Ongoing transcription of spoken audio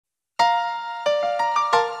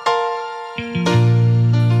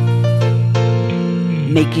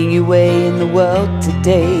Making your way in the world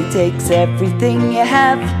today takes everything you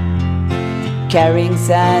have. Carrying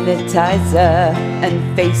sanitizer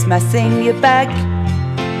and face mask in your bag.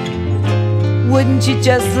 Wouldn't you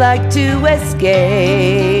just like to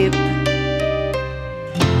escape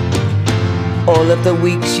all of the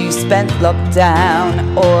weeks you spent locked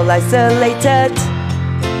down, all isolated,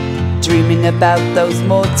 dreaming about those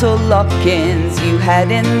mortal lock-ins you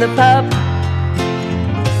had in the pub,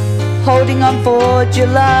 holding on for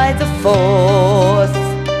July the 4th,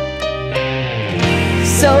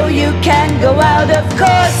 so you can go out, of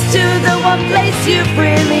course, to the one place you've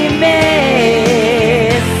really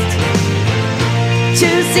missed, to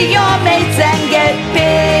see your mates and get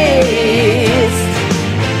pissed.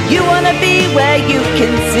 You wanna be where you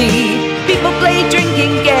can see people play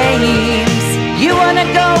drinking games. You wanna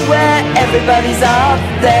go where everybody's off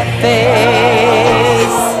their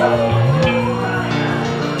face.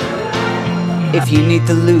 If you need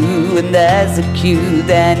the loo and there's a queue,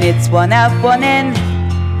 then it's one out, one in.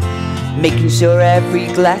 Making sure every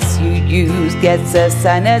glass you use gets a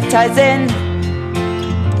sanitizing.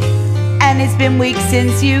 And it's been weeks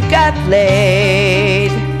since you got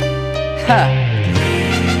laid.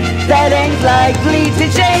 That ain't likely to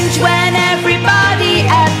change when everybody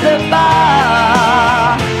at the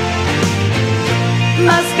bar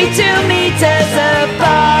must be 2 meters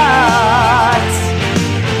apart.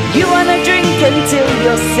 You wanna drink until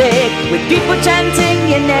you're sick with people chanting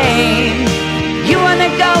your name. You wanna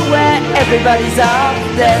go where everybody's off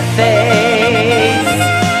their face.